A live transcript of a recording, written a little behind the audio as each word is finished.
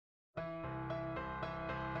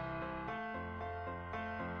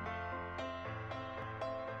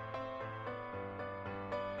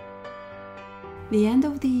The end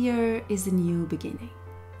of the year is a new beginning.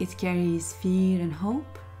 It carries fear and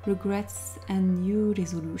hope, regrets and new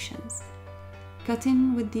resolutions.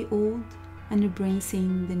 Cutting with the old and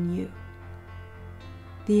embracing the new.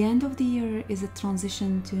 The end of the year is a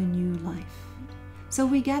transition to a new life. So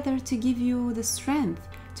we gather to give you the strength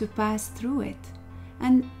to pass through it,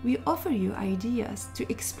 and we offer you ideas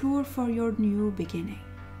to explore for your new beginning.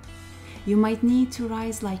 You might need to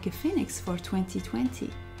rise like a phoenix for 2020,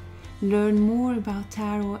 learn more about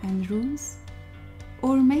tarot and runes,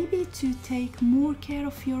 or maybe to take more care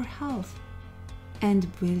of your health and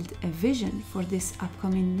build a vision for this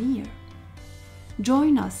upcoming year.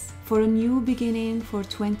 Join us for a new beginning for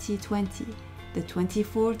 2020, the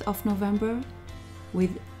 24th of November,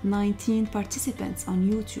 with 19 participants on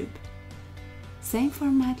YouTube. Same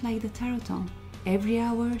format like the Taroton. Every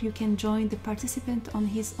hour you can join the participant on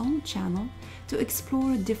his own channel to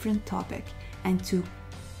explore a different topic and to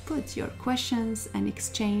put your questions and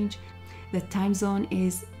exchange. The time zone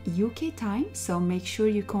is UK time, so make sure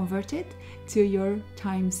you convert it to your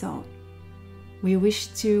time zone. We wish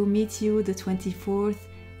to meet you the 24th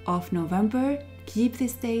of November. Keep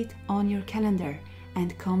this date on your calendar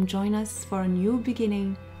and come join us for a new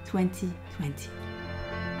beginning 2020.